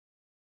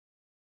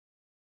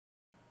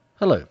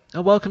Hello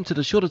and welcome to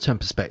the shorter term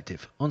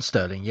perspective on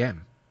sterling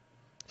yen.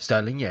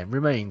 Sterling yen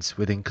remains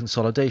within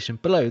consolidation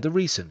below the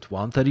recent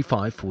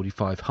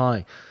 135.45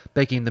 high,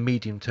 begging the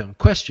medium term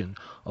question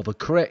of a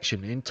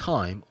correction in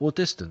time or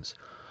distance.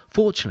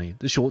 Fortunately,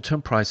 the short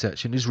term price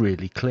action is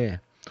really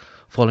clear.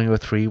 Following a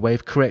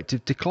three-wave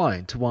corrective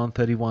decline to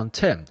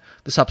 131.10,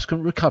 the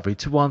subsequent recovery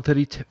to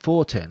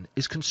 134.10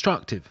 is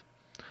constructive.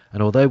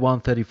 And although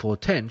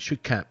 134.10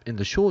 should cap in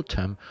the short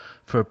term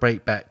for a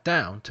break back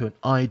down to an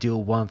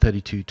ideal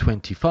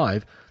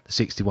 132.25, the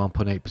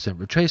 61.8%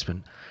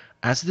 retracement,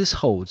 as this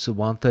holds the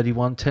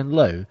 131.10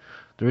 low,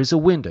 there is a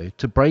window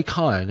to break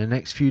higher in the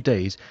next few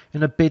days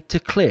in a bid to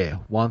clear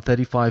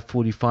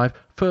 135.45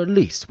 for at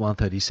least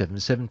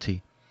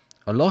 137.70.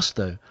 A loss,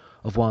 though,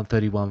 of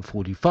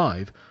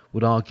 131.45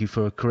 would argue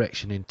for a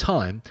correction in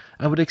time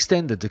and would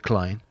extend the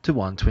decline to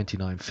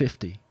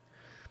 129.50.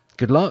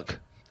 Good luck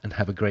and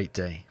have a great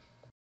day.